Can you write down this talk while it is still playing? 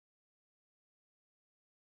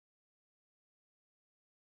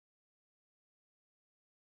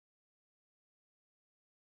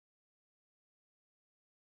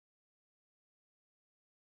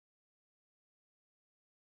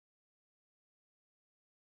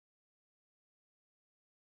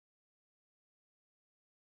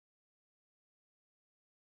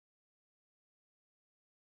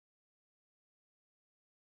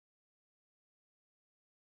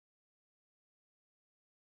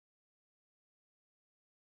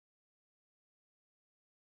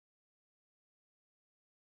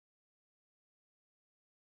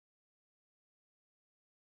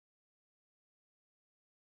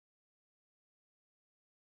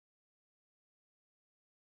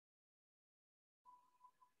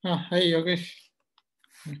Hi, Yogesh.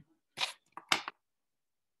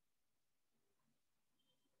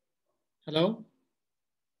 Hello?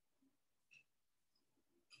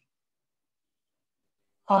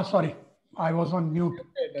 Sorry, I was on mute.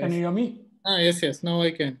 Okay, Can you hear me? Yes. Now I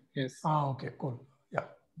can. Yes. Okay, cool. Yeah.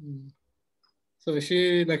 So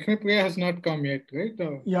Lakshmi Priya has not come yet, right?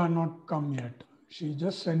 Yeah, not come yet. She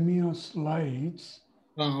just sent me her slides.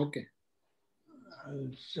 Okay. I'll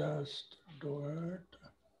just do it.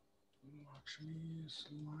 Lakshmi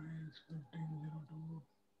slides 1502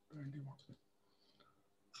 21.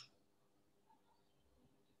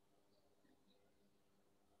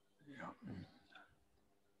 Yeah.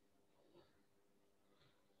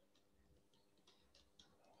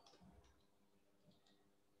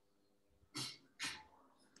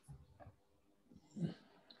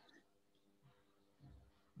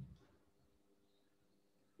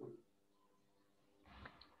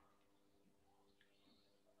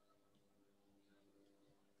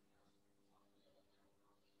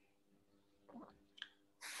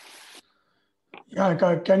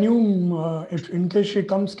 Yeah, can you, if in case she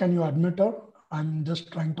comes, can you admit her? I'm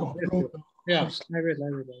just trying to upload. Yeah, her. I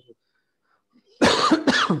will.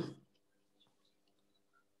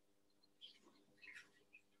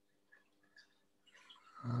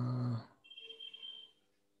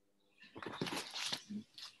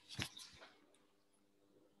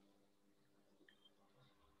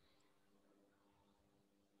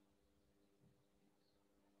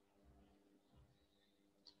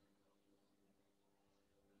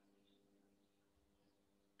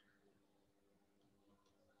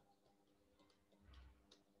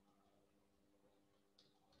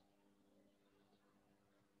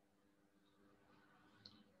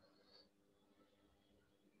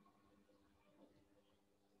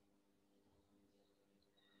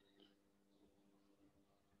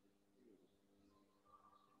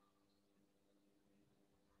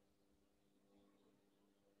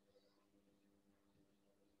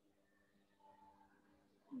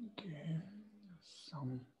 Okay.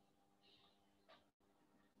 Some.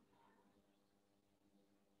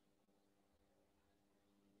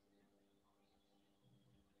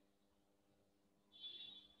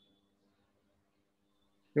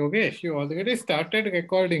 Yogesh, you already started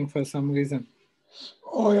recording for some reason.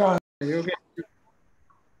 Oh, yeah. Yogesh.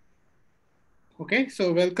 Okay,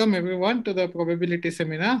 so welcome everyone to the probability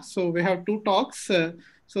seminar. So we have two talks.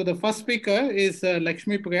 So the first speaker is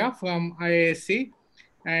Lakshmi Priya from IISc,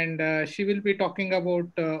 and she will be talking about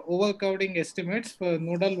overcrowding estimates for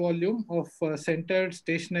nodal volume of centered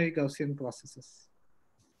stationary Gaussian processes.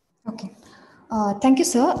 Okay. Thank you,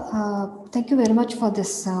 sir. Thank you very much for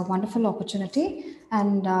this wonderful opportunity.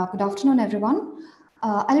 And good afternoon, everyone.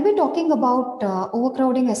 I'll be talking about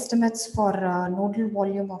overcrowding estimates for nodal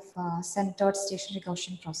volume of centered stationary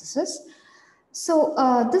Gaussian processes. So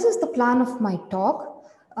this is the plan of my talk.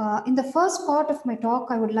 In the first part of my talk,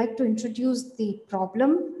 I would like to introduce the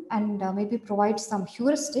problem and maybe provide some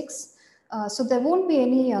heuristics. So there won't be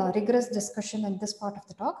any rigorous discussion in this part of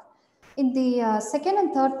the talk. In the second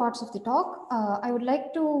and third parts of the talk, I would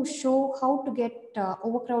like to show how to get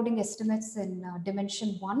overcrowding estimates in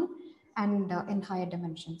dimension 1 and in higher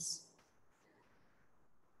dimensions.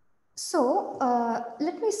 So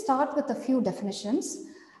let me start with a few definitions.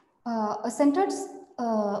 A centered,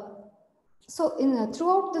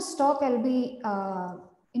 throughout this talk, I'll be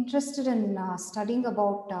interested in studying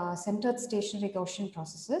about centered stationary Gaussian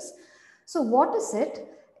processes. So what is it?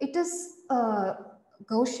 It is a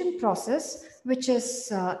Gaussian process which is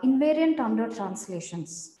invariant under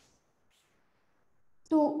translations.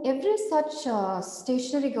 To every such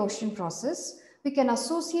stationary Gaussian process, we can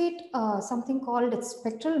associate something called its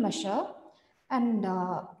spectral measure, and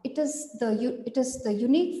it is the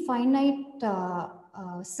unique finite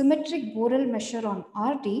symmetric Borel measure on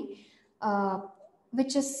RD,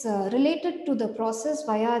 which is related to the process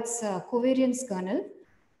via its covariance kernel.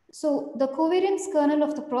 So the covariance kernel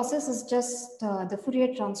of the process is just the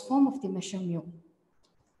Fourier transform of the measure mu.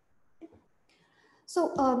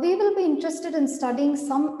 So we will be interested in studying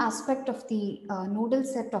some aspect of the nodal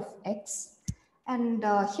set of X. And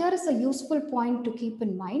here is a useful point to keep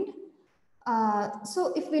in mind.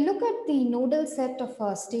 So if we look at the nodal set of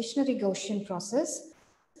a stationary Gaussian process,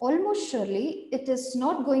 almost surely it is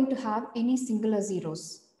not going to have any singular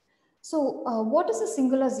zeros. So what is a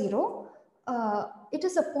singular zero? It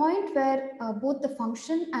is a point where both the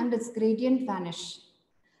function and its gradient vanish.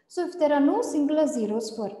 So if there are no singular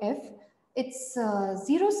zeros for f, its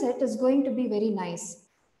zero set is going to be very nice.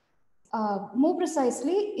 More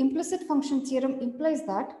precisely, implicit function theorem implies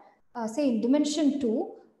that, say in dimension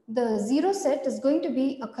 2, the zero set is going to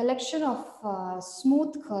be a collection of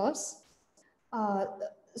smooth curves.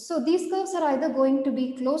 So these curves are either going to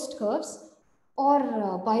be closed curves or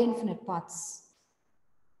bi-infinite paths.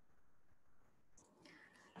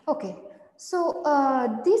 Okay, so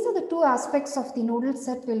these are the two aspects of the nodal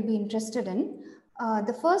set we'll be interested in.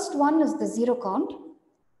 The first one is the zero count.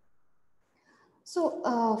 So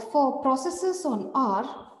for processes on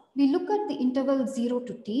R, we look at the interval 0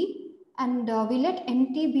 to t, and we let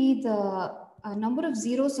nt be the number of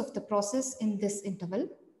zeros of the process in this interval.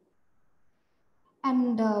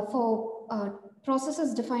 And for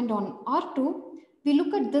processes defined on R2, we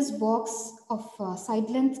look at this box of side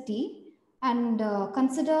length t and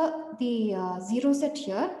consider the zero set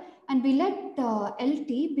here, and we let lt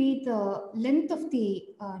be the length of the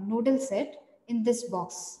nodal set in this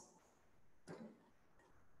box.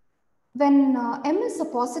 When m is a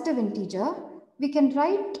positive integer, we can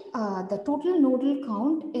write the total nodal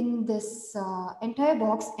count in this entire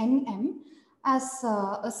box nm as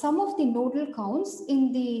a sum of the nodal counts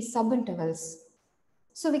in the subintervals.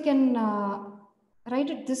 So we can write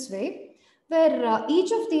it this way, where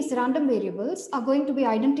each of these random variables are going to be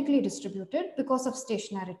identically distributed because of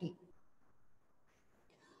stationarity.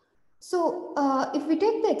 So if we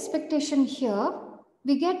take the expectation here,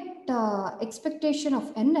 we get expectation of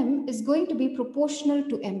nm is going to be proportional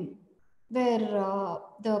to m, where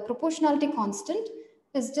the proportionality constant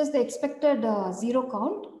is just the expected zero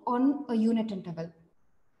count on a unit interval.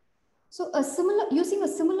 So using a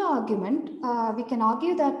similar argument, we can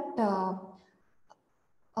argue that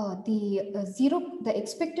the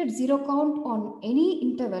expected zero count on any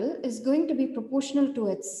interval is going to be proportional to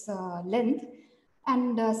its length.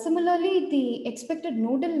 And similarly, the expected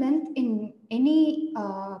nodal length in any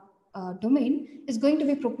domain is going to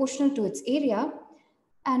be proportional to its area.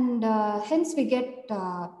 And hence we get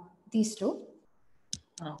these two.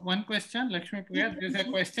 One question, Lakshmi Priya, there's a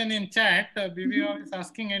question in chat. Bivya is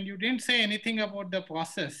asking, and you didn't say anything about the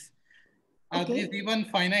process. Are these even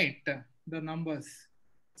finite, the numbers?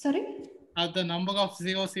 Sorry? Are the number of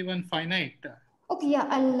zeros even finite? Okay, yeah,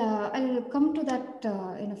 I'll come to that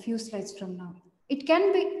in a few slides from now. It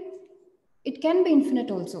can be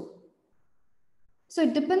infinite also. So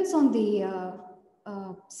it depends on the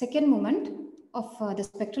second moment of the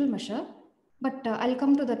spectral measure, but I'll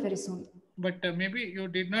come to that very soon. But maybe you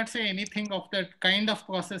did not say anything of the kind of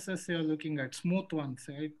processes you're looking at, smooth ones,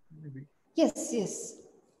 right? Maybe. Yes.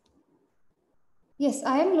 Yes,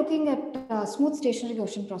 I am looking at smooth stationary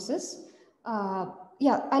Gaussian process.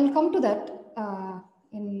 Yeah, I'll come to that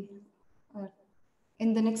in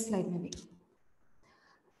the next slide maybe.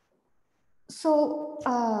 So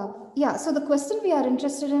so the question we are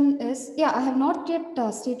interested in is, I have not yet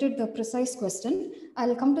stated the precise question.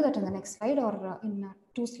 I'll come to that in the next slide or in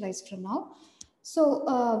 2 slides from now. So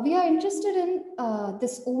we are interested in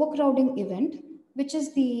this overcrowding event, which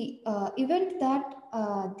is the event that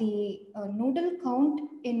the nodal count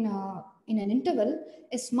in an interval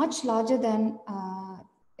is much larger than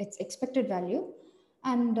its expected value,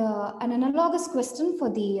 and an analogous question for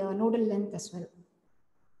the nodal length as well.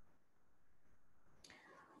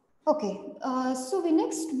 Okay, so we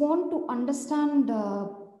next want to understand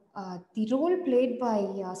the role played by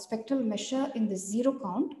spectral measure in the zero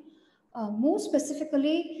count. More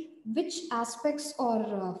specifically, which aspects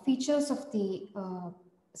or features of the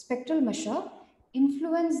spectral measure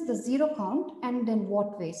influence the zero count, and in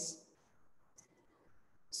what ways?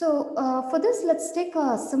 So for this, let's take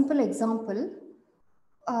a simple example.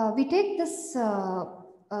 We take this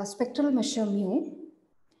spectral measure mu.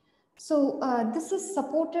 So this is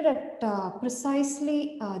supported at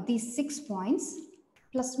precisely these 6 points,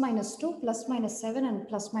 plus minus 2, plus minus 7, and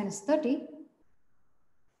plus minus 30.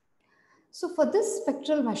 So for this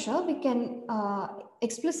spectral measure, we can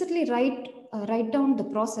explicitly write down the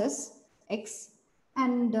process x,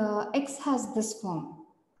 and x has this form.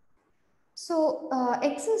 So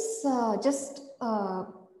x is just a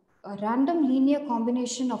random linear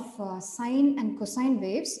combination of sine and cosine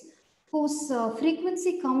waves whose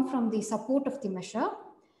frequency come from the support of the measure.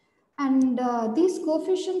 And these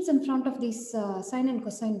coefficients in front of these sine and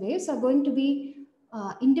cosine waves are going to be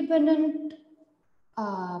independent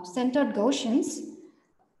centered Gaussians,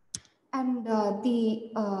 and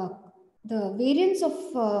the variance of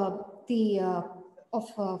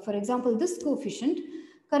for example, this coefficient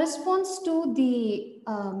corresponds to the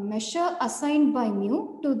measure assigned by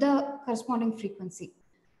mu to the corresponding frequency.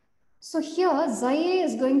 So here xi a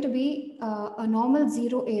is going to be a normal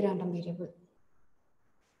 0 a random variable.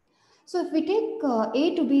 So if we take a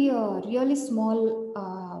to be a really small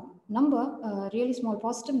number, a really small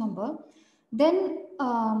positive number, then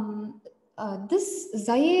this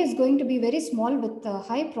xi a is going to be very small with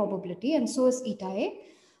high probability, and so is eta a.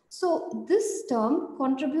 So this term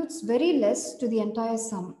contributes very less to the entire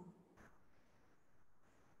sum.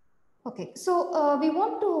 Okay, so we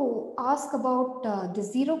want to ask about the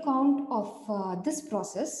zero count of this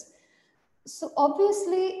process. So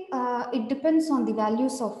obviously, it depends on the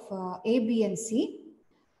values of A, B, and C.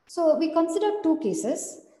 So we consider two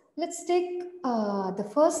cases. Let's take the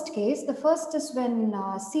first case. The first is when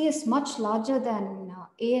C is much larger than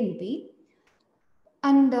A and B,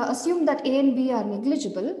 and assume that A and B are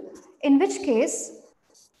negligible, in which case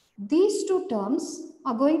these two terms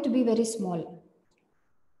are going to be very small.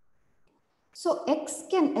 So X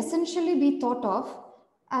can essentially be thought of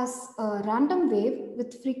as a random wave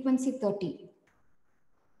with frequency 30.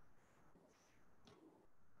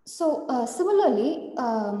 So similarly,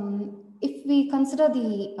 if we consider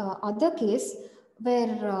the other case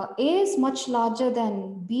where A is much larger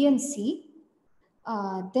than B and C,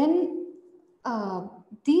 then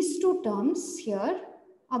these two terms here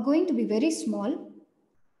are going to be very small,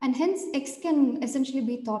 and hence X can essentially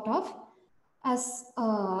be thought of as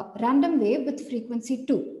a random wave with frequency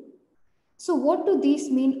 2. So what do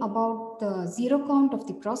these mean about the zero count of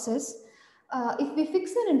the process? If we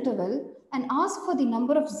fix an interval and ask for the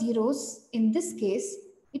number of zeros, in this case,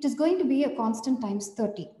 it is going to be a constant times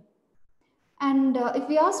 30. And if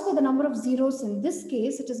we ask for the number of zeros in this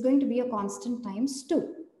case, it is going to be a constant times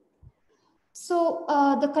 2. So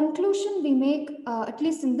the conclusion we make, at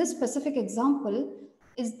least in this specific example,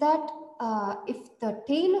 is that if the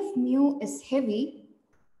tail of mu is heavy,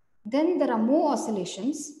 then there are more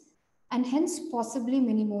oscillations and hence possibly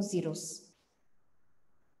many more zeros.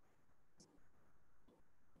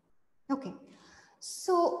 Okay,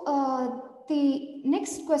 so the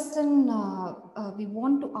next question we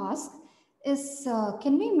want to ask is,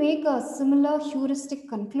 can we make a similar heuristic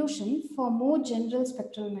conclusion for more general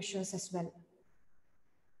spectral measures as well?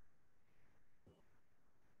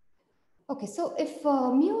 Okay, so if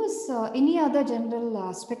mu is any other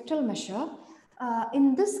general spectral measure,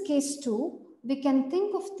 in this case too, we can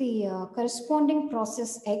think of the corresponding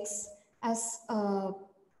process X as a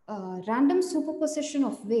random superposition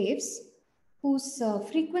of waves whose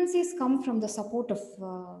frequencies come from the support of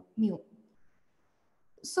mu.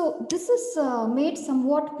 So this is made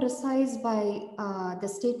somewhat precise by the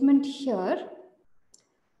statement here.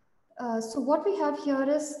 So what we have here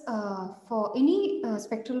is for any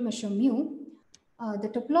spectral measure mu, the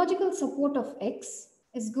topological support of X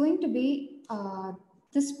is going to be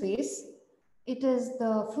this space. It is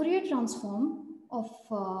the Fourier transform of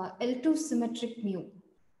L2 symmetric mu.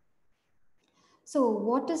 So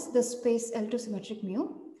what is the space L2 symmetric mu?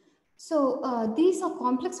 So these are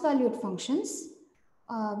complex valued functions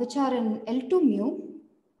which are in L2 mu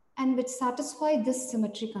and which satisfy this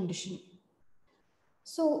symmetry condition.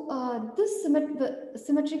 So this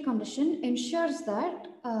symmetry condition ensures that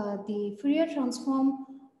the Fourier transform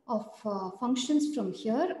of functions from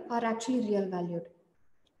here are actually real valued.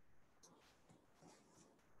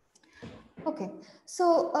 Okay,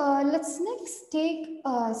 so let's next take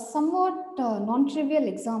a somewhat non-trivial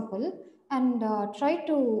example and try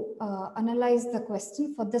to analyze the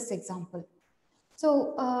question for this example.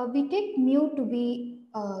 So we take mu to be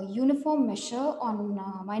a uniform measure on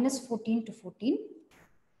 -14 to 14.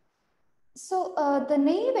 So the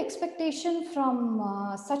naive expectation from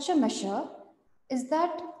such a measure is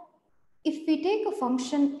that if we take a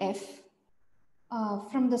function f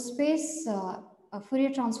from the space a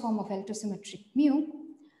Fourier transform of L2 symmetric mu,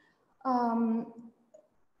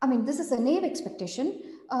 I mean, this is a naive expectation.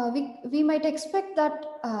 We might expect that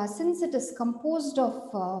since it is composed of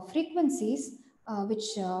frequencies which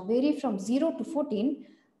vary from 0 to 14,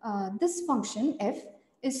 this function f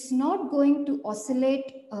is not going to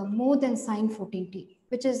oscillate more than sine 14t,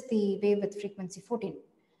 which is the wave with frequency 14.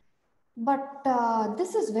 But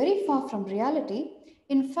this is very far from reality.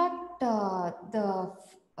 In fact, the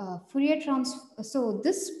Fourier transform, so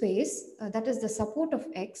this space, that is the support of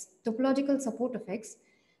X, topological support of X,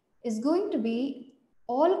 is going to be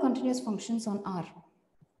all continuous functions on R.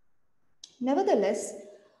 Nevertheless,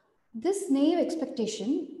 this naive expectation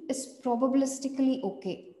is probabilistically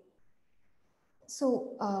okay.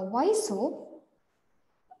 So why so?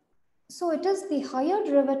 So it is the higher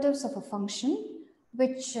derivatives of a function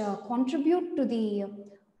which contribute to the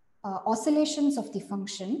oscillations of the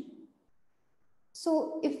function.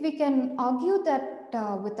 So if we can argue that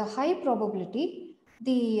with a high probability,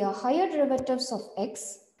 the higher derivatives of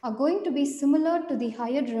X are going to be similar to the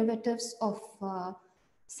higher derivatives of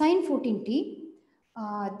sine 14t,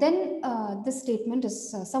 then this statement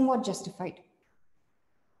is somewhat justified.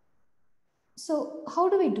 So how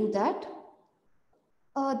do we do that?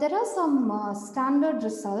 There are some standard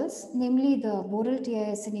results, namely the Borel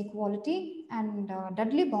TIS inequality and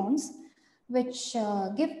Dudley bounds, which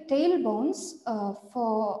give tail bounds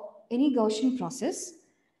for any Gaussian process.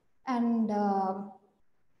 And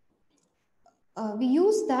we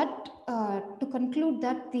use that to conclude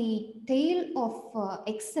that the tail of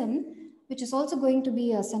Xn, which is also going to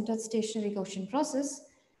be a centered stationary Gaussian process,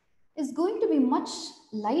 is going to be much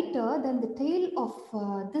lighter than the tail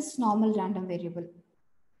of this normal random variable,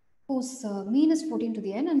 whose mean is 14 to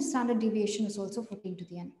the n and standard deviation is also 14 to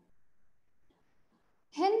the n.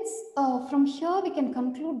 Hence, from here we can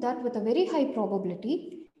conclude that with a very high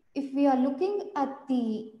probability, if we are looking at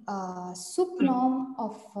the sup norm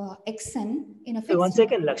of Xn in a fixed... One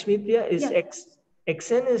second, Lakshmi Priya, is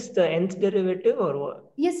Xn is the nth derivative or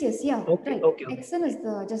what? Yes, yeah, okay, right. Okay. Xn is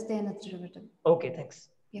just the nth derivative. Okay, thanks.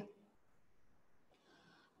 Yeah.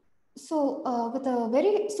 So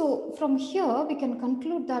from here we can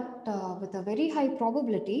conclude that with a very high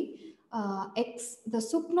probability, the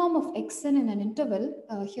sup norm of Xn in an interval,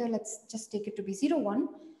 here let's just take it to be 0, 1,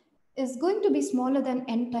 is going to be smaller than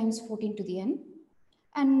n times 14 to the n.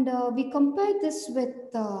 And we compare this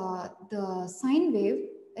with the sine wave,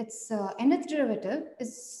 its nth derivative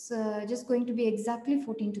is just going to be exactly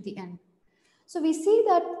 14 to the n. So we see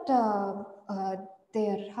that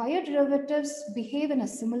their higher derivatives behave in a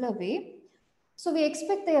similar way. So we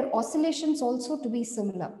expect their oscillations also to be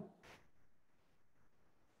similar.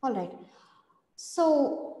 All right.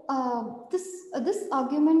 So this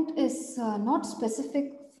argument is not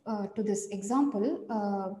specific to this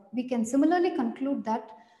example. We can similarly conclude that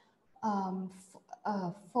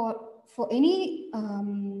for any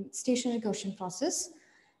stationary Gaussian process,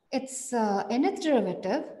 its nth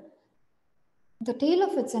derivative, the tail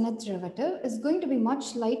of its nth derivative is going to be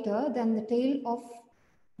much lighter than the tail of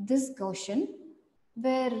this Gaussian,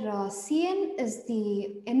 where Cn is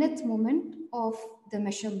the nth moment of the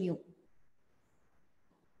measure mu.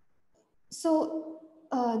 So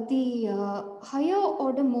the higher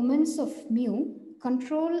order moments of mu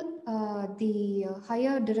control the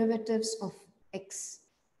higher derivatives of x.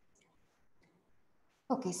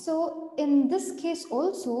 Okay, so in this case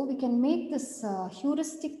also we can make this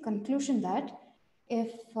heuristic conclusion that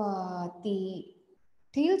if the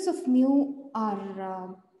tails of mu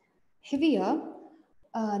are heavier,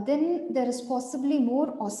 then there is possibly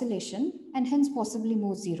more oscillation and hence possibly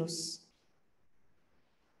more zeros.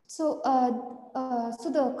 So, so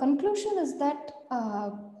the conclusion is that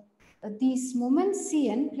these moments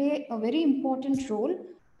Cn play a very important role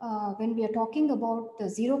when we are talking about the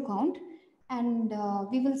zero count, and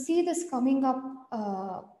we will see this coming up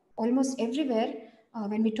almost everywhere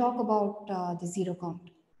when we talk about the zero count.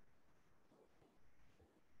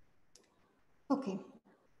 Okay.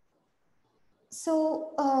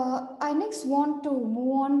 So I next want to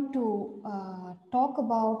move on to talk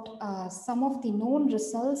about some of the known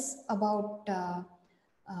results about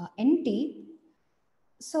NT.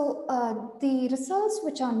 So the results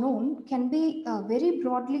which are known can be very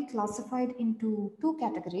broadly classified into two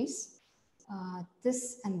categories,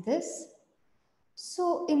 this and this.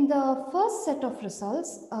 So in the first set of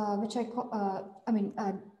results, which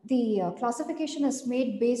the classification is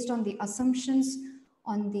made based on the assumptions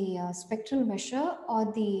on the spectral measure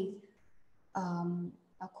or the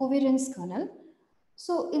covariance kernel.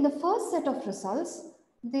 So in the first set of results,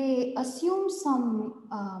 they assume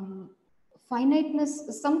some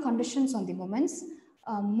finiteness, some conditions on the moments.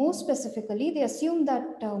 More specifically, they assume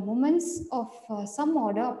that moments of some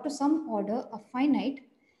order up to some order are finite.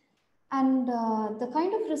 And the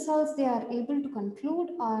kind of results they are able to conclude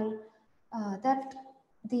are that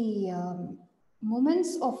the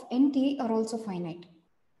moments of NT are also finite.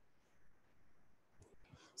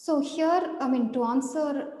 So here, to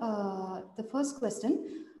answer the first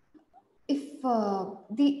question, if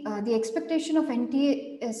the expectation of NT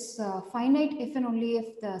is finite if and only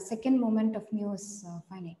if the second moment of mu is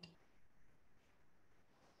finite.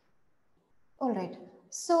 All right.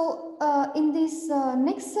 So in this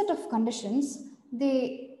next set of conditions,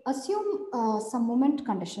 they assume some moment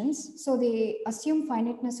conditions. So they assume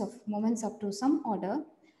finiteness of moments up to some order.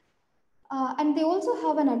 And they also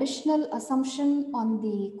have an additional assumption on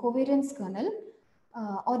the covariance kernel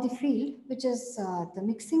or the field, which is the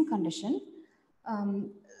mixing condition.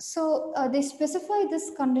 So they specify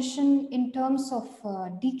this condition in terms of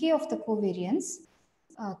decay of the covariance,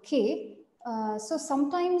 K. So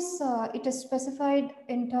sometimes it is specified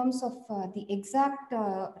in terms of the exact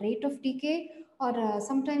rate of decay, or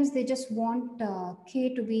sometimes they just want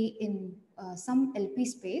K to be in some LP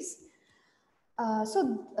space.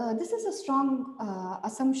 So this is a strong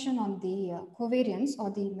assumption on the covariance or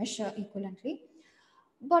the measure equivalently.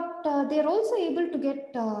 but they're also able to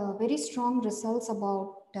get very strong results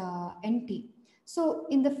about NT. So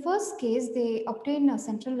in the first case, they obtain a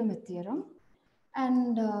central limit theorem.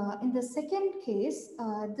 And in the second case,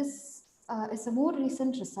 this is a more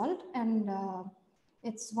recent result, and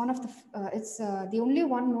it's one of the it's the only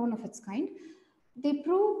one known of its kind. They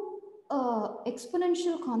prove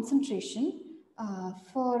exponential concentration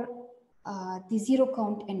for the zero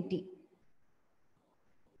count NT.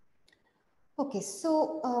 Okay,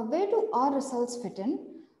 so where do our results fit in?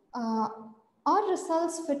 Our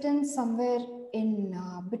results fit in somewhere in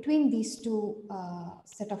between these two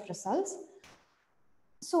set of results.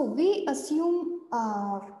 So we assume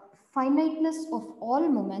finiteness of all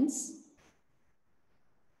moments,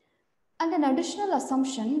 and an additional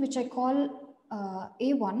assumption which I call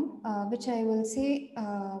A1, which I will say,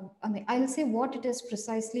 I'll say what it is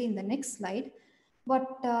precisely in the next slide. But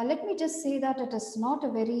let me just say that it is not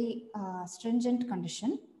a very stringent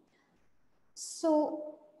condition.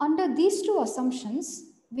 So under these two assumptions,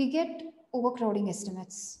 we get overcrowding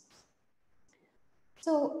estimates.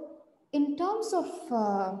 So in terms of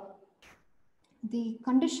the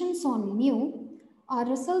conditions on mu, our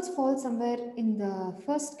results fall somewhere in the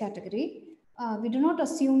first category. We do not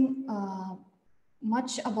assume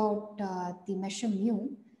much about the measure mu.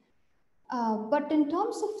 But in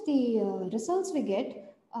terms of the results we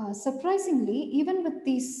get, surprisingly, even with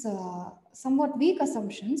these somewhat weak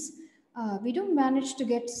assumptions, we do manage to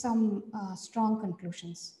get some strong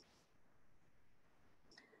conclusions.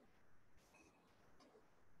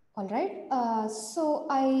 All right, so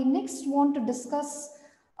I next want to discuss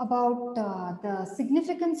about the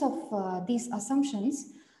significance of these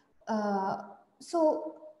assumptions.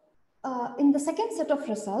 In the second set of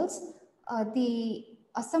results, the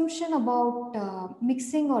assumption about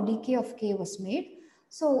mixing or decay of K was made.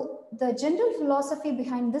 So the general philosophy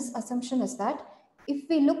behind this assumption is that if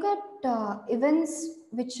we look at events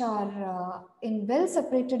which are in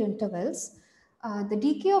well-separated intervals, the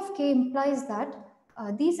decay of K implies that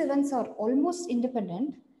these events are almost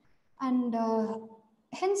independent, and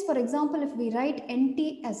hence, for example, if we write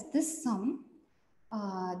NT as this sum,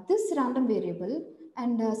 this random variable,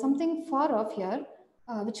 and something far off here,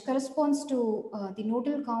 which corresponds to the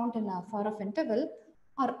nodal count in a far off interval,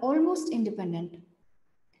 are almost independent.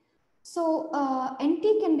 So NT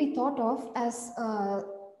can be thought of as a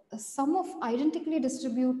sum of identically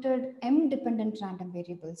distributed M-dependent random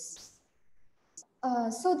variables.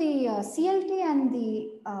 So the CLT and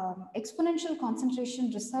the exponential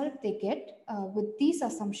concentration result they get with these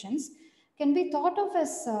assumptions can be thought of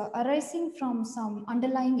as arising from some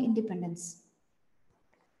underlying independence.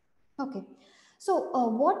 Okay, so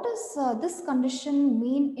what does this condition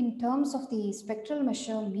mean in terms of the spectral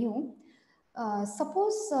measure mu?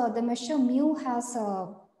 Suppose the measure mu has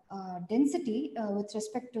a density with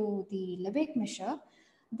respect to the Lebesgue measure,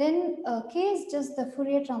 then K is just the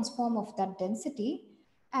Fourier transform of that density,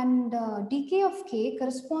 and decay of K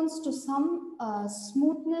corresponds to some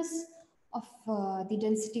smoothness of the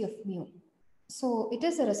density of mu. So it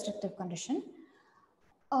is a restrictive condition.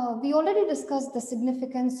 We already discussed the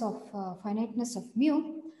significance of finiteness of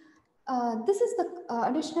mu. This is the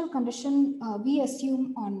additional condition we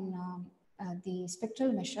assume on the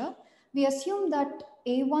spectral measure. We assume that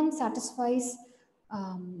A1 satisfies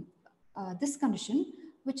this condition,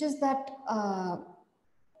 which is that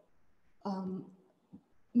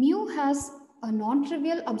mu has a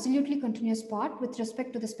non-trivial absolutely continuous part with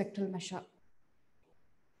respect to the spectral measure.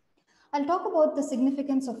 I'll talk about the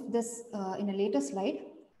significance of this in a later slide.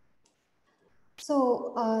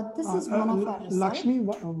 So this is one of our results. Lakshmi,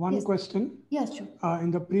 one Yes. question. Yes, sure. In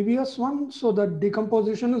the previous one, so the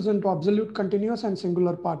decomposition is into absolute continuous and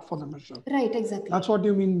singular part for the measure. Right, exactly. That's what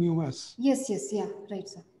you mean mu s. Yes, yes, yeah, right,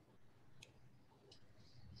 sir.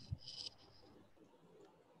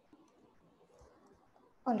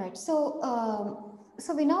 All right, so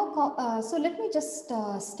we now, so let me just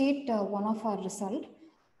state one of our result.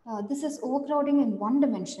 This is overcrowding in one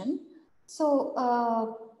dimension. So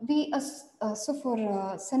so for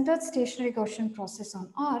centered stationary Gaussian process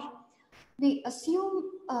on R, we assume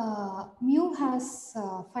mu has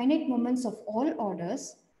finite moments of all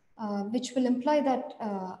orders, which will imply that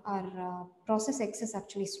our process X is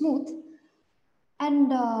actually smooth. And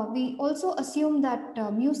we also assume that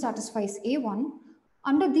mu satisfies A1.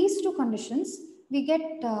 Under these two conditions, we get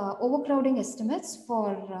overcrowding estimates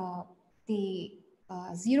for the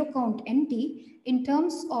zero count NT in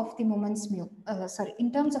terms of the moments mu,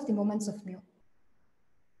 in terms of the moments of mu.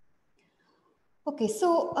 Okay,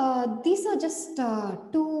 so these are just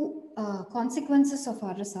two consequences of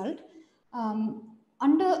our result.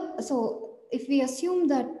 So if we assume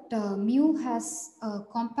that mu has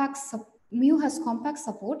compact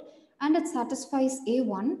support and it satisfies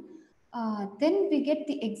A1, then we get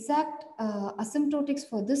the exact asymptotics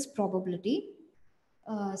for this probability.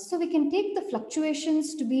 So we can take the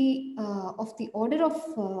fluctuations to be of the order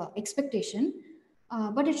of expectation,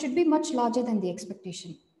 but it should be much larger than the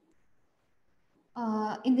expectation.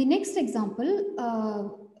 In the next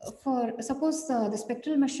example, for suppose the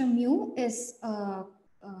spectral measure mu is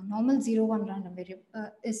normal 0, 1 random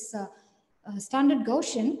variable, is standard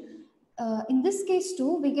Gaussian. In this case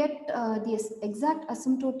too, we get the exact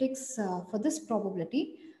asymptotics for this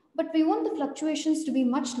probability, but we want the fluctuations to be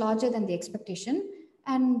much larger than the expectation.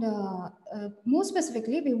 And more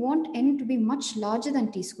specifically, we want n to be much larger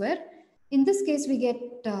than t square. In this case, we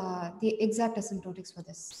get the exact asymptotics for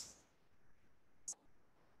this.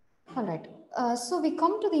 All right, so we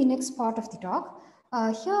come to the next part of the talk.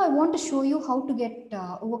 Here I want to show you how to get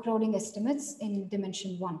overcrowding estimates in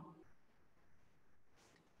dimension 1.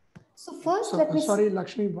 So first, let me... Sorry,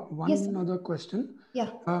 Lakshmi, one Yes, other question.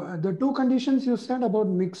 Yeah. The two conditions you said about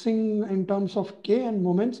mixing in terms of K and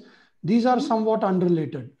moments, these are somewhat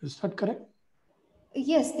unrelated. Is that correct?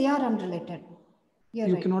 Yes, they are unrelated.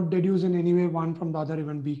 You right. Cannot deduce in any way one from the other,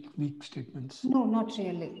 even weak statements. No, not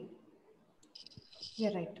really.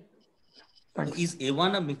 You're right. So is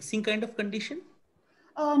A1 a mixing kind of condition?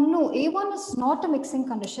 No, A1 is not a mixing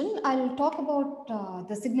condition. I'll talk about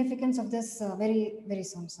the significance of this very, very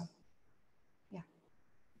soon, sir. Yeah.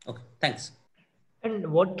 Okay, thanks.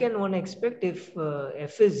 And what can one expect if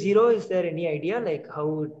f is 0? Is there any idea like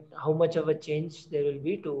how much of a change there will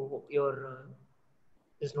be to your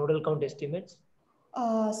this nodal count estimates?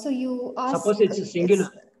 So you ask... Suppose it's a singular.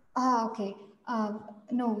 Okay.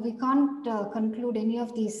 No, we can't conclude any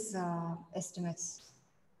of these estimates.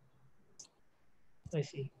 I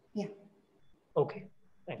see. Yeah. Okay,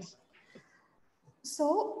 thanks.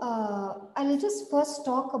 So I'll just first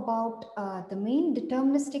talk about the main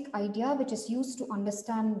deterministic idea which is used to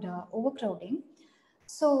understand overcrowding.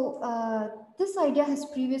 So this idea has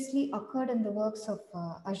previously occurred in the works of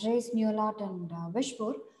Ajres, Muehlert and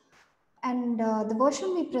Wishbur. And the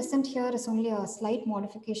version we present here is only a slight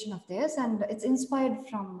modification of theirs, and it's inspired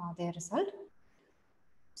from their result.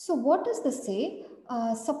 So what does this say?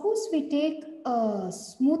 Suppose we take a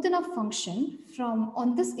smooth enough function from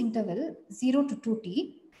on this interval 0 to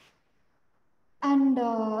 2t, and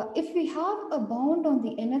if we have a bound on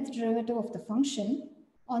the nth derivative of the function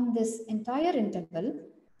on this entire interval,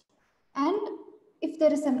 and if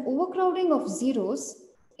there is an overcrowding of zeros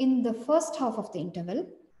in the first half of the interval,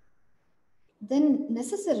 then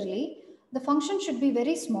necessarily the function should be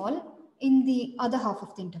very small in the other half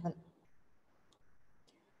of the interval.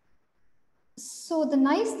 So the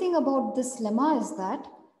nice thing about this lemma is that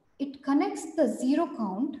it connects the zero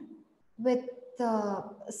count with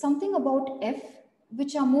something about f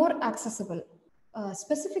which are more accessible.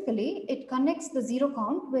 Specifically, it connects the zero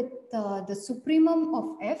count with the supremum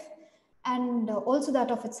of f and also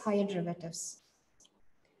that of its higher derivatives.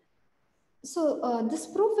 So this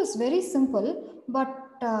proof is very simple, but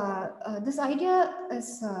this idea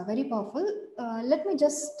is very powerful. Let me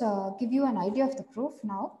just give you an idea of the proof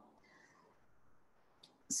now.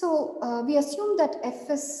 So we assume that f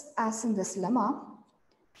is as in this lemma.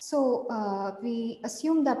 So we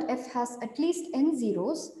assume that f has at least n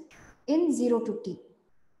zeros in 0 to t.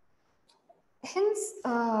 Hence,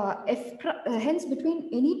 hence between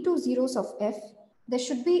any two zeros of f, there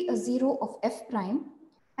should be a zero of f prime.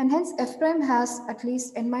 And hence f prime has at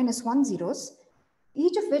least n minus 1 zeros,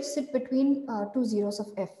 each of which sit between two zeros of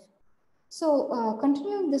f. So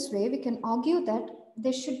continuing this way, we can argue that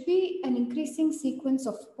there should be an increasing sequence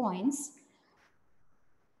of points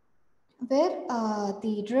where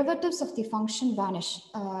the derivatives of the function vanish.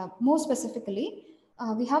 More specifically,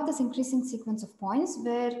 we have this increasing sequence of points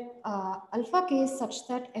where alpha k is such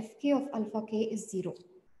that fk of alpha k is 0.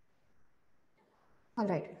 All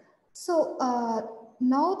right. So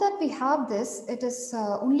now that we have this, it is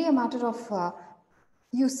only a matter of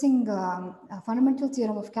using a fundamental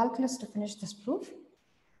theorem of calculus to finish this proof.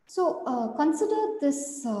 So consider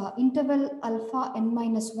this interval alpha n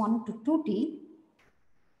minus 1 to 2t.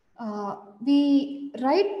 We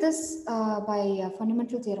write this by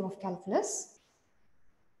fundamental theorem of calculus.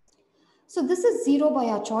 So this is 0 by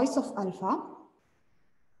our choice of alpha.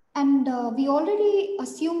 And we already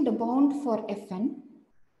assumed a bound for fn,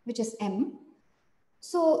 which is m.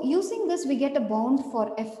 So using this, we get a bound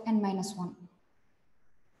for fn minus 1.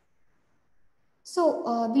 So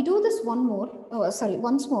we do this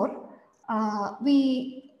once more.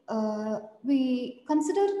 We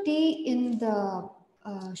consider t in the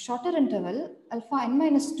shorter interval alpha n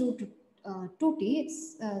minus 2 to 2t,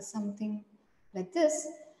 it's something like this.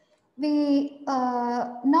 We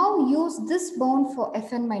now use this bound for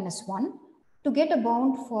fn minus 1 to get a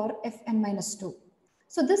bound for fn minus 2.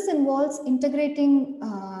 So this involves integrating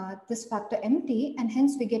this factor mt, and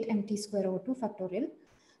hence we get mt square over 2 factorial.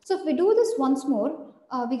 So if we do this once more,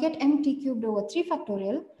 we get mt cubed over 3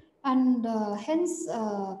 factorial, and hence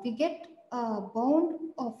we get a bound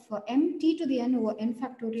of mt to the n over n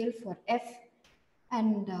factorial for f,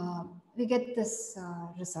 and we get this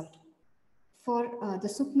result for the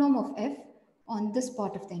sup norm of f on this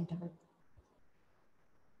part of the interval.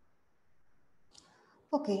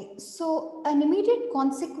 Okay, so an immediate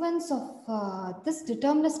consequence of this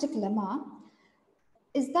deterministic lemma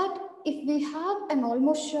is that if we have an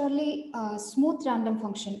almost surely smooth random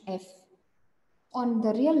function f on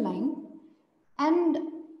the real line, and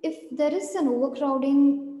if there is an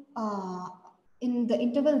overcrowding in the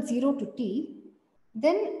interval 0 to t,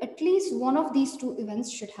 then at least one of these two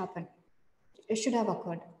events should happen. It should have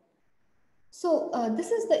occurred. So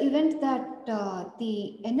this is the event that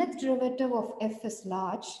the nth derivative of f is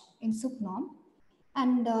large in sup norm,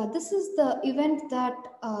 and this is the event that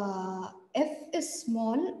f is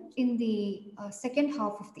small in the second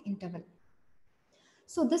half of the interval.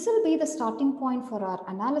 So this will be the starting point for our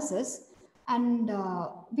analysis, and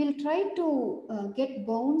we'll try to get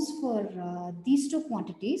bounds for these two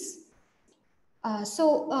quantities.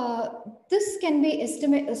 This can be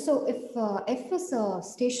estimated. So if f is a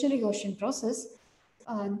stationary Gaussian process,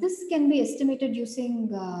 this can be estimated using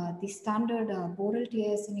the standard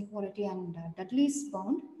Borel-TAS inequality and Dudley's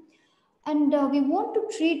bound. And we want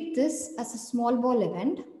to treat this as a small ball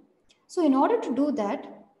event. So in order to do that,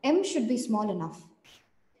 m should be small enough.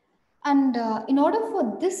 And in order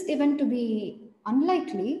for this event to be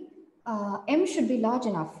unlikely, m should be large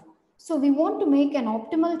enough. So we want to make an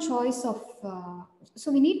optimal choice of,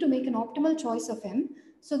 so we need to make an optimal choice of m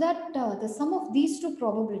so that the sum of these two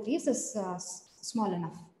probabilities is small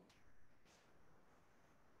enough.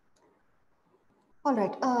 All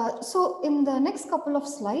right, so in the next couple of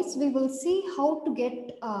slides, we will see how to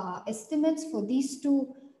get estimates for these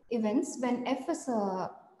two events when f is a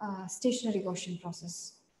stationary Gaussian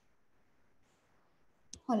process.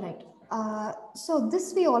 All right, so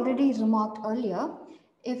this we already remarked earlier.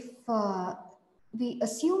 If we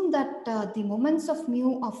assume that the moments of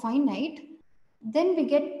mu are finite, then we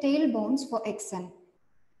get tail bounds for xn.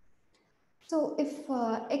 So if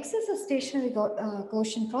x is a stationary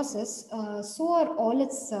Gaussian process, so are all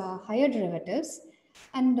its higher derivatives,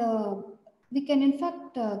 and we can in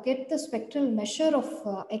fact get the spectral measure of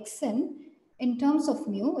xn in terms of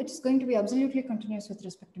mu. It is going to be absolutely continuous with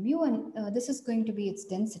respect to mu, and this is going to be its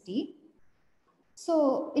density.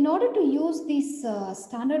 So in order to use these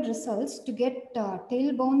standard results to get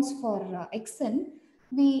tail bounds for xn,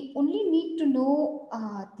 we only need to know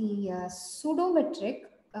the pseudometric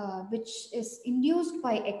which is induced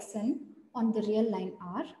by xn on the real line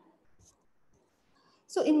R.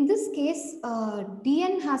 So in this case,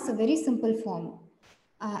 dn has a very simple form.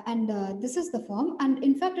 And this is the form, and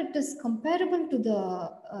in fact it is comparable to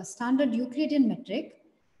the standard Euclidean metric,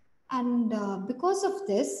 and because of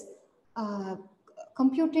this,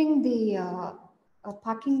 computing the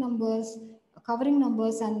packing numbers, covering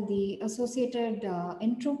numbers, and the associated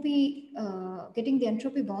entropy, getting the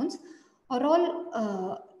entropy bounds are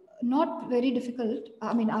all not very difficult.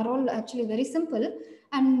 I mean, are all actually very simple.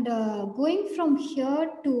 And going from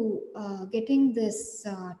here to getting this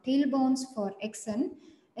tail bounds for xn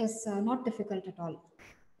is not difficult at all.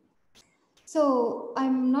 So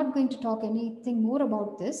I'm not going to talk anything more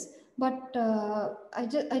about this, but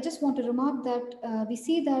I just want to remark that we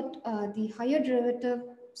see that the higher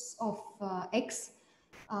derivatives of x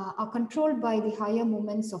are controlled by the higher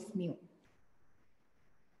moments of mu.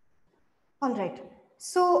 All right.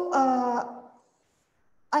 So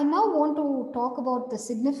I now want to talk about the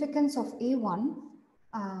significance of A1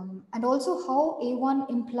 and also how A1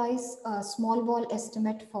 implies a small ball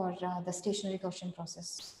estimate for the stationary Gaussian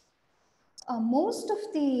process. Most of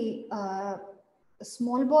the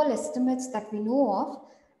small ball estimates that we know of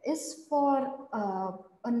is for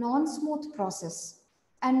a non-smooth process,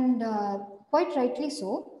 and quite rightly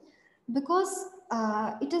so, because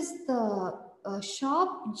it is the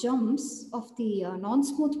sharp jumps of the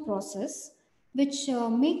non-smooth process which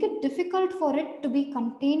make it difficult for it to be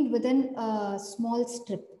contained within a small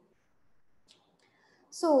strip.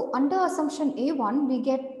 So under assumption A1, we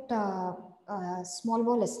get small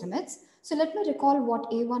ball estimates. So let me recall what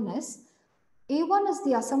A1 is. A1 is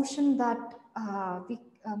the assumption that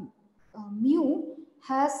mu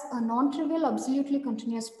has a non-trivial absolutely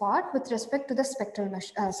continuous part with respect to the spectral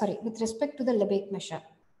measure, with respect to the Lebesgue measure.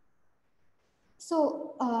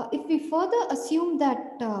 So if we further assume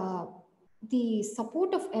that the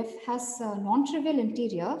support of F has a non-trivial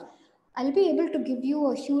interior, I'll be able to give you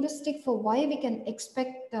a heuristic for why we can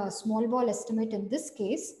expect a small ball estimate in this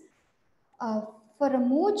case. For a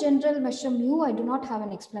more general measure mu, I do not have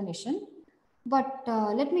an explanation, but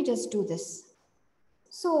let me just do this.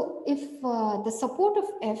 So if the support of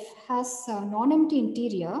F has a non-empty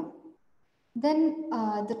interior, then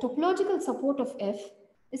the topological support of F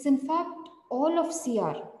is in fact all of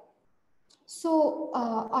CR. So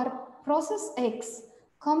our process X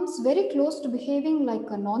comes very close to behaving like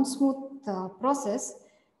a non-smooth process.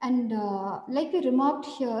 And like we remarked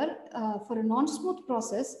here, for a non-smooth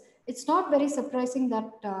process, it's not very surprising that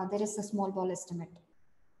there is a small ball estimate.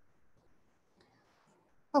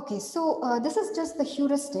 Okay, so this is just the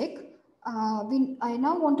heuristic. I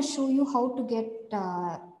now want to show you how to get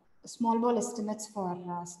small ball estimates for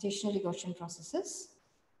stationary Gaussian processes.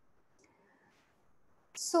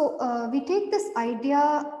 So we take this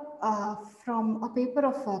idea from a paper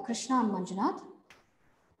of Krishna and Manjunath.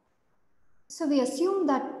 So we assume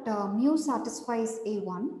that mu satisfies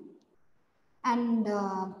A1 and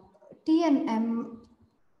T and M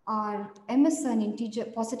are, M is an integer,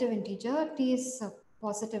 positive integer, T is a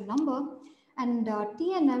positive number, and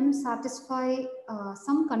T and M satisfy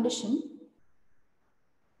some condition.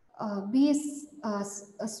 B is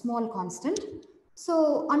a small constant.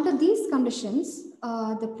 So under these conditions,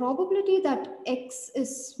 the probability that X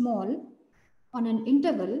is small on an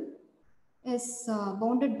interval is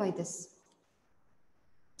bounded by this.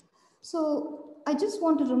 So I just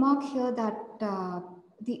want to remark here that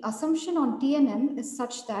the assumption on T and M is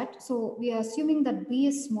such that, so we are assuming that B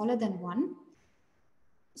is smaller than 1.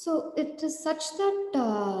 So it is such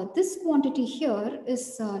that this quantity here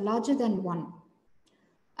is larger than 1.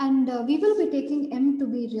 And we will be taking M to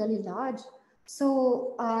be really large.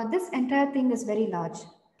 So this entire thing is very large.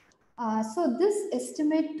 So this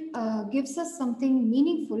estimate gives us something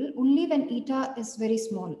meaningful only when eta is very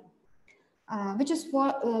small,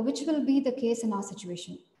 which will be the case in our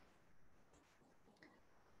situation.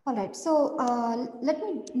 All right, so let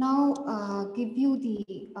me now give you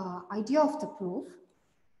the idea of the proof.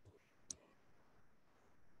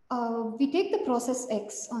 We take the process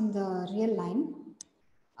X on the real line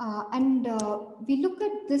and we look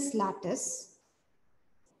at this lattice.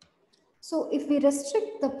 So if we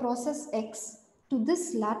restrict the process X to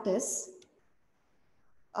this lattice,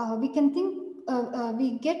 we can think,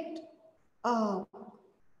 we get a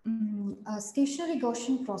stationary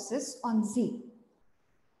Gaussian process on Z.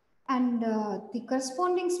 And the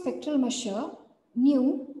corresponding spectral measure,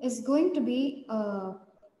 nu, is going to be a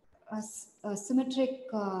symmetric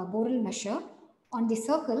Borel measure on the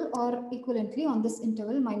circle or equivalently on this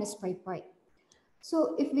interval minus pi pi.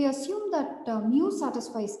 So if we assume that mu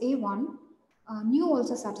satisfies A1, nu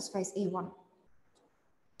also satisfies A1.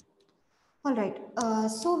 All right,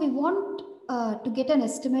 so we want to get an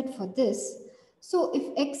estimate for this. So if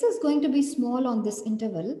X is going to be small on this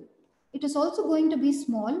interval, it is also going to be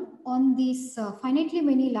small on these finitely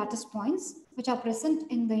many lattice points which are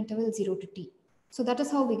present in the interval 0 to t. So that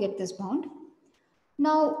is how we get this bound.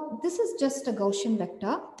 Now, this is just a Gaussian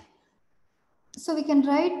vector. So we can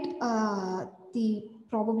write the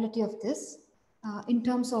probability of this in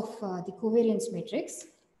terms of the covariance matrix.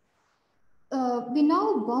 We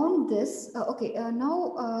now bound this,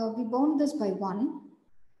 now we bound this by 1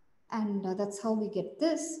 and that's how we get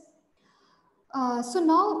this. So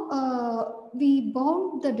now we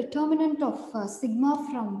bound the determinant of sigma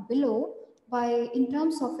from below by in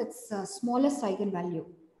terms of its smallest eigenvalue.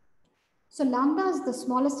 So lambda is the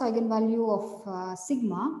smallest eigenvalue of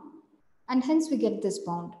sigma and hence we get this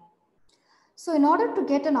bound. So in order to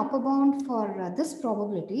get an upper bound for this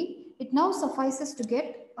probability, it now suffices to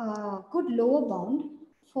get a good lower bound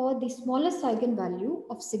for the smallest eigenvalue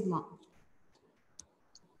of sigma,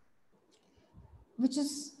 which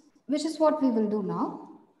is what we will do now.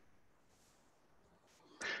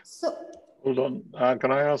 So hold on,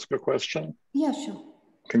 can I ask a question? Yeah, sure.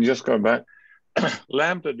 Can you just go back?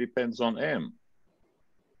 Lambda depends on M.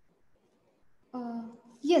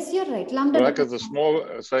 Yes, you're right. Lambda. Like as a small,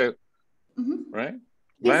 say, right?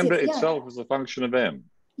 Yes, Lambda yes, itself is a function of M.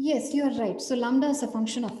 Yes, you're right. So lambda is a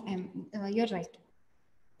function of M. You're right.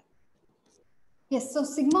 Yes, so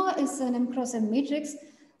sigma is an M cross M matrix.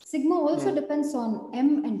 Sigma also depends on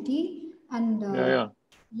M and T, and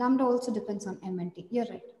lambda also depends on M and T. You're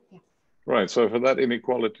right. Yeah. Right. So for that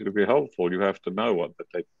inequality to be helpful, you have to know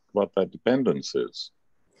what that dependence is.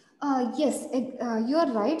 Yes,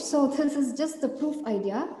 you're right. So this is just the proof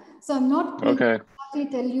idea. So I'm not going to exactly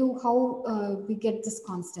tell you how we get this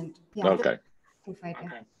constant. Yeah. Okay. Proof idea.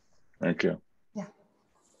 Okay. Thank you. Yeah.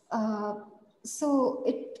 So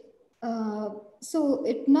it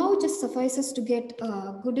now just suffices to get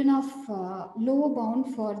a good enough lower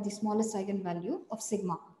bound for the smallest eigenvalue of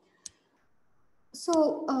sigma.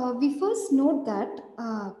 So we first note that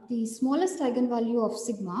the smallest eigenvalue of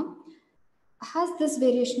sigma has this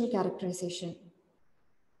variational characterization.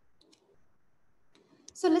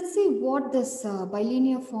 So let's see what this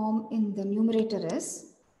bilinear form in the numerator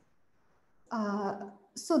is.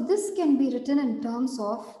 So this can be written in terms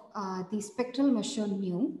of the spectral measure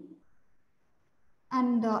nu.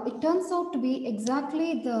 And it turns out to be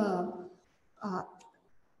exactly the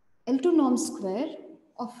L2 norm square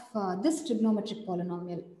of this trigonometric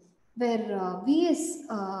polynomial, where V is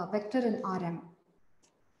vector in Rm.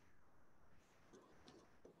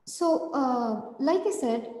 So, like I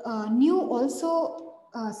said, nu also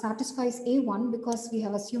satisfies A1 because we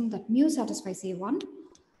have assumed that mu satisfies A1.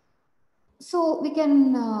 So we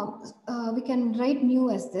can write nu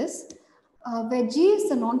as this, where G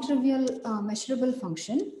is a non-trivial measurable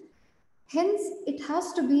function. Hence, it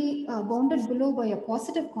has to be bounded below by a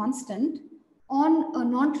positive constant on a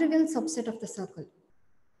non-trivial subset of the circle.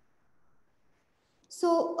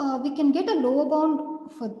 So we can get a lower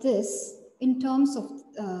bound for this in terms of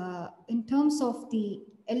the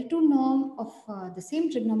L2 norm of the same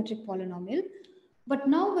trigonometric polynomial, but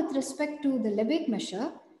now with respect to the Lebesgue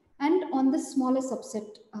measure and on the smaller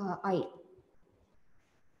subset I.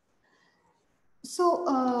 So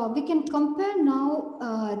we can compare now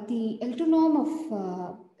the L2 norm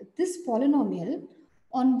of this polynomial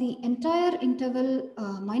on the entire interval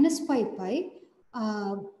minus pi pi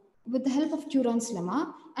with the help of Curran's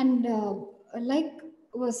lemma. And like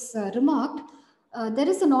was remarked, there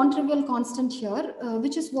is a non-trivial constant here,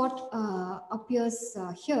 which is what appears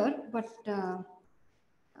here, but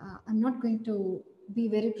I'm not going to be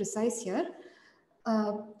very precise here.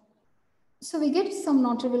 So we get some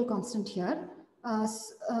non-trivial constant here.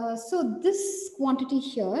 So this quantity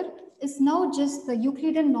here is now just the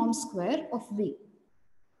Euclidean norm square of V.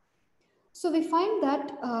 So we find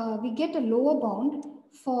that we get a lower bound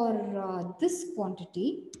for this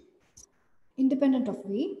quantity independent of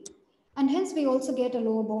V, and hence we also get a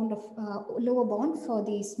lower bound for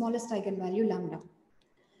the smallest eigenvalue lambda.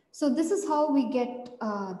 So this is how we get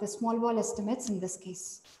the small ball estimates in this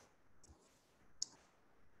case.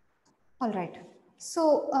 All right.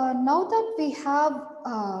 So now that we have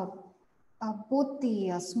both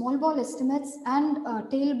the small ball estimates and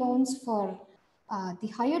tail bounds for the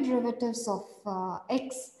higher derivatives of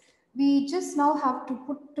x, we just now have to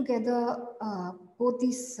put together both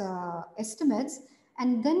these estimates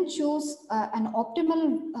and then choose an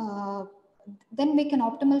optimal, then make an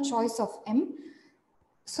optimal choice of m,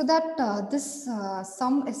 so that this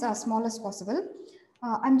sum is as small as possible.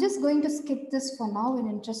 I'm just going to skip this for now in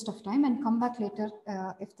interest of time and come back later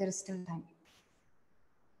if there is still time.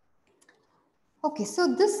 Okay,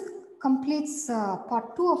 so this completes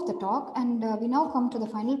part 2 of the talk, and we now come to the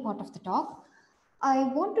final part of the talk. I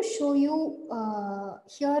want to show you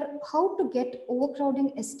here how to get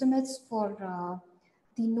overcrowding estimates for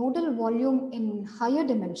the nodal volume in higher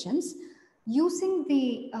dimensions using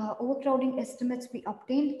the overcrowding estimates we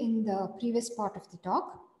obtained in the previous part of the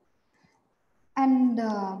talk. And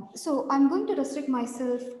so I'm going to restrict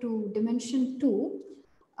myself to dimension 2.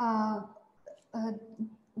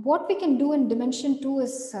 What we can do in dimension 2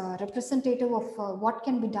 is representative of what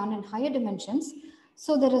can be done in higher dimensions.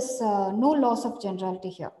 So there is no loss of generality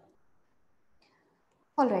here.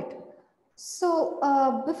 All right. So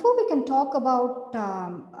before we can talk about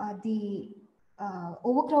the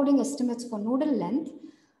overcrowding estimates for nodal length,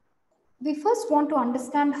 we first want to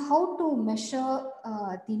understand how to measure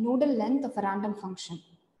the nodal length of a random function.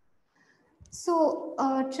 So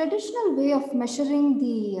a traditional way of measuring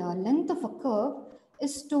the length of a curve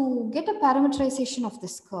is to get a parameterization of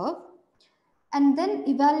this curve and then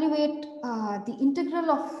evaluate the integral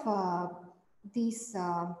of these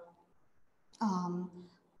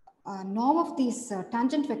norm of these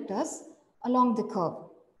tangent vectors along the curve.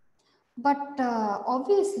 But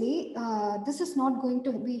obviously, this is not going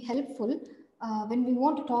to be helpful when we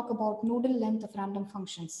want to talk about nodal length of random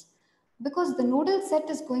functions, because the nodal set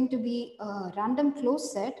is going to be a random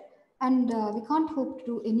closed set, and we can't hope to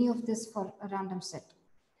do any of this for a random set.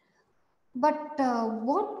 But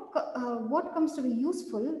what comes to be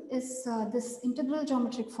useful is this integral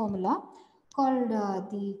geometric formula called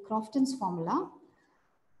the Crofton's formula.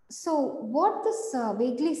 So what this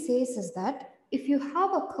vaguely says is that if you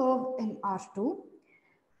have a curve in R2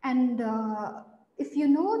 and if you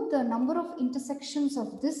know the number of intersections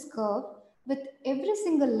of this curve with every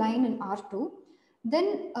single line in R2,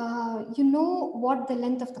 then you know what the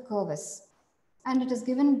length of the curve is. and it is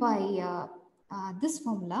given by this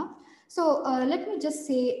formula. So let me just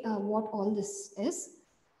say what all this is.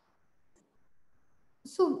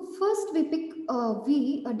 So first we pick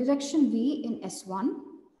a direction V in S1,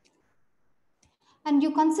 and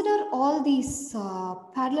you consider all these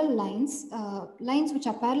parallel lines, lines which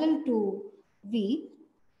are parallel to V,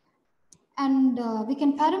 and we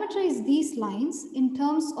can parameterize these lines in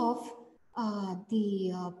terms of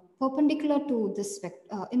the perpendicular to this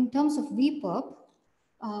vector, in terms of V perp,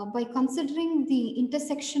 by considering the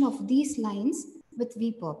intersection of these lines with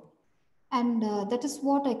V perp. And that is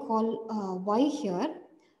what I call Y here.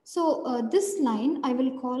 So this line I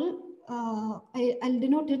will call, I'll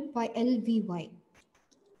denote it by LVY.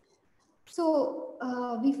 So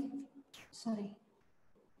sorry.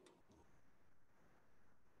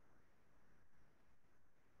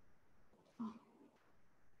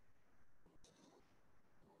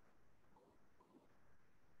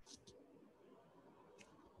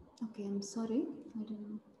 Okay, I'm sorry. I don't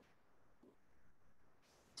know.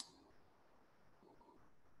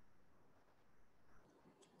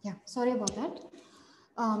 Yeah, sorry about that.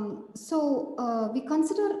 So we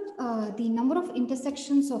consider the number of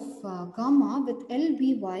intersections of gamma with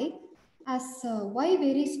LVY as y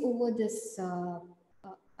varies over this,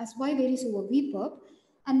 as y varies over V perp,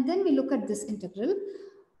 and then we look at this integral,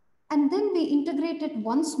 and then we integrate it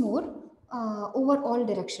once more over all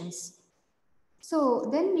directions. So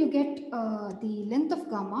then you get the length of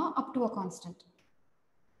gamma up to a constant.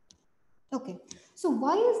 Okay, so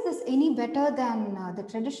why is this any better than the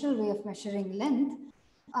traditional way of measuring length?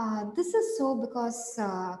 This is so because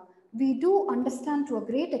we do understand to a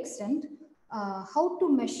great extent how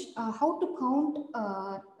to count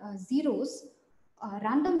zeros,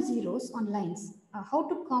 random zeros on lines, how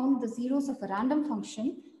to count the zeros of a random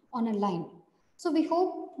function on a line. So we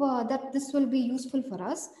hope that this will be useful for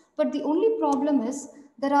us, but the only problem is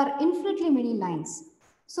there are infinitely many lines.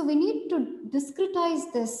 So we need to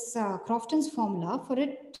discretize this Crofton's formula for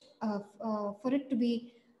it to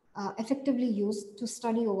be effectively used to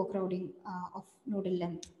study overcrowding of nodal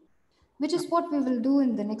length, which is what we will do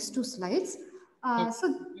in the next two slides. So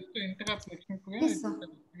just to interrupt, Lakshmi Priya, yes, sir.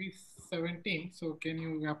 It's 3:17. So can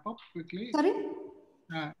you wrap up quickly? Sorry?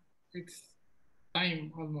 It's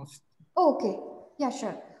time almost. Oh, okay. Yeah,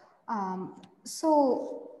 sure.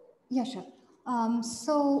 Yeah, sure.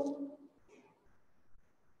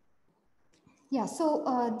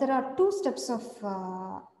 There are two steps of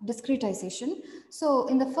discretization. So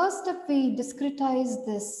in the first step, we discretize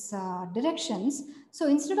this directions. So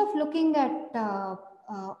instead of looking at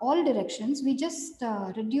all directions, we just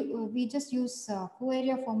use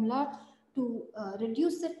co-area formula to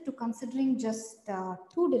reduce it to considering just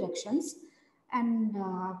two directions, and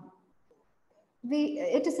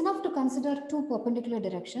it is enough to consider two perpendicular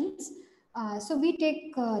directions. So we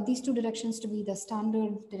take these two directions to be the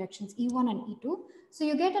standard directions E1 and E2. So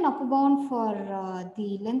you get an upper bound for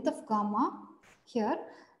the length of gamma here.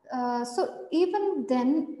 So even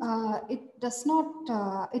then, it does not,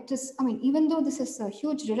 even though this is a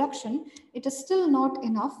huge reduction, it is still not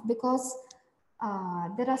enough because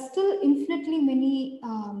there are still infinitely many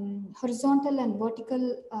horizontal and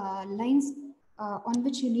vertical lines on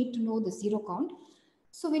which you need to know the zero count.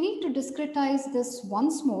 So we need to discretize this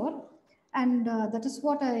once more, and that is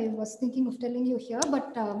what I was thinking of telling you here,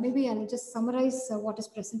 but maybe I'll just summarize what is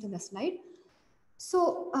present in the slide.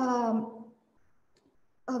 So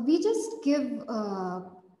we just give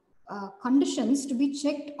conditions to be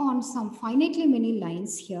checked on some finitely many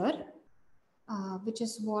lines here, which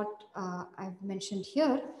is what I've mentioned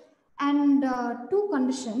here, and two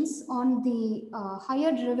conditions on the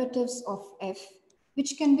higher derivatives of f,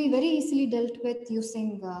 which can be very easily dealt with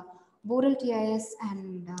using Borel TIS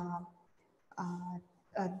and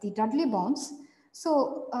the Dudley bounds.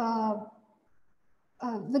 So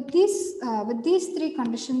with these three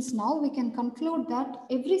conditions now, we can conclude that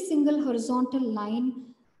every single horizontal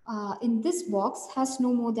line in this box has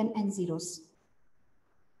no more than n zeros.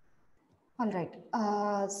 All right.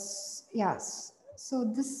 Yes. So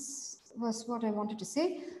this was what I wanted to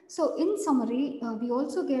say. So in summary, we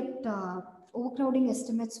also get overcrowding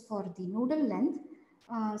estimates for the nodal length.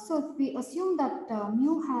 So if we assume that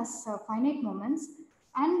mu has finite moments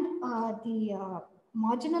and the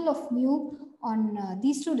marginal of mu on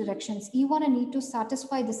these two directions, E1 and E2,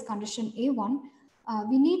 satisfy this condition A1,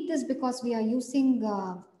 we need this because we are using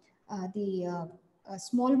the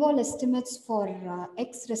small ball estimates for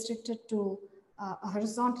x restricted to a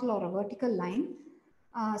horizontal or a vertical line.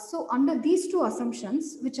 So under these two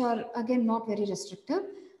assumptions, which are again not very restrictive,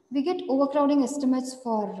 we get overcrowding estimates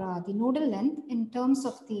for the nodal length in terms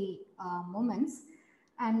of the moments.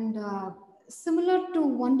 And similar to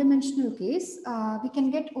one-dimensional case, we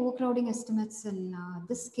can get overcrowding estimates in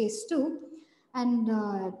this case too. And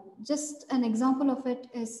just an example of it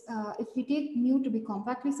is if we take mu to be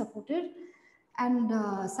compactly supported and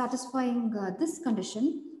satisfying this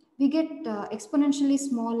condition, we get exponentially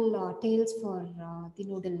small tails for the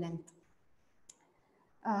nodal length.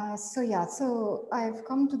 So I've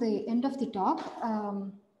come to the end of the talk.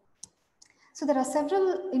 So there are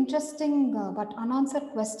several interesting but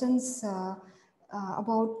unanswered questions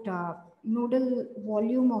about nodal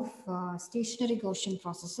volume of stationary Gaussian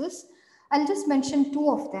processes. I'll just mention two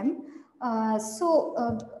of them,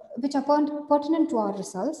 which are pertinent to our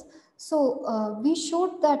results. So we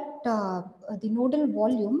showed that the nodal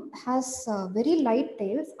volume has very light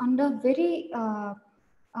tails under very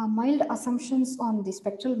mild assumptions on the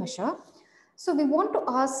spectral measure. So we want to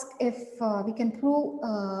ask if we can prove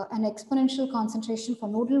an exponential concentration for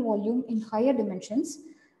nodal volume in higher dimensions,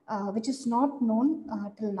 which is not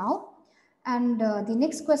known till now. And the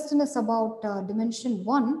next question is about dimension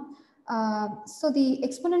 1. So the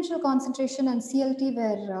exponential concentration and CLT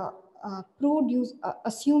were proved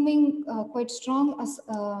assuming quite strong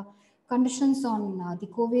conditions on the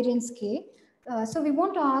covariance K. So we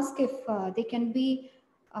want to ask if they can be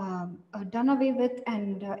done away with,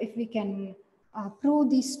 and if we can prove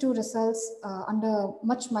these two results under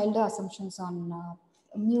much milder assumptions on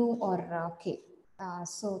mu or K.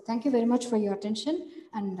 So thank you very much for your attention,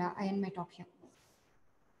 and I end my talk here.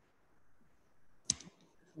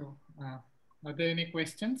 So, are there any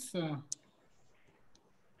questions?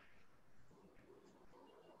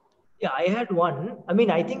 Yeah, I had one. I mean,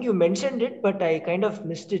 I think you mentioned it, but I kind of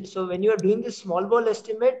missed it. So when you are doing this small ball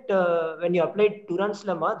estimate, when you applied Turan's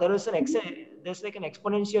lemma, there's like an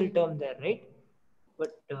exponential term there, right?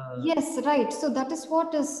 But yes, right. So that is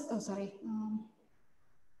what is. Oh, sorry.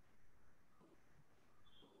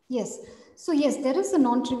 Yes. So yes, there is a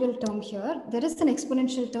non-trivial term here. There is an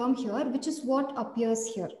exponential term here, which is what appears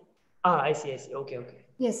here. I see. Okay.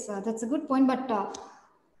 Yes, that's a good point. But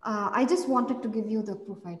I just wanted to give you the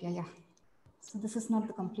proof idea. Yeah. So this is not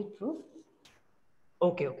the complete proof.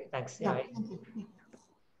 Okay. Thanks. Yeah. Thank you. Yeah.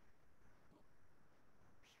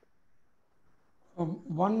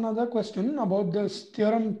 One other question about this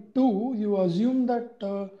theorem 2. You assume that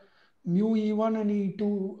mu E1 and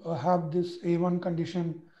E2 have this A1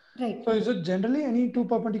 condition. Right. So is it generally any two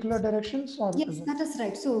perpendicular directions? Or yes, that is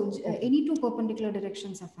right. So any two perpendicular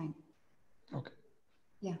directions are fine. Okay.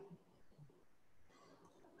 Yeah.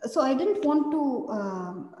 So I didn't want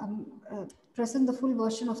to present the full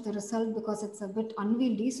version of the result because it's a bit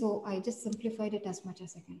unwieldy. So I just simplified it as much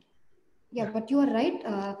as I can. Yeah. But you are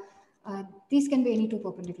right. These can be any two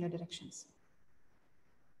perpendicular directions.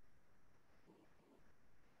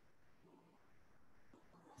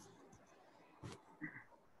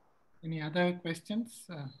 Any other questions,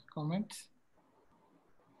 comments?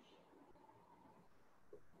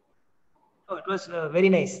 Oh, it was very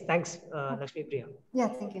nice. Thanks, Lakshmi Priya. Yeah,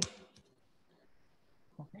 thank you.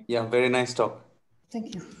 Okay. Yeah, very nice talk.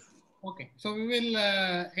 Thank you. Okay, so we will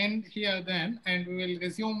end here then, and we will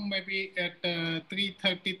resume maybe at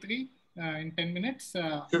 3:33 in 10 minutes.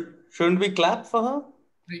 Shouldn't we clap for her?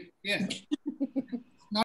 Yeah.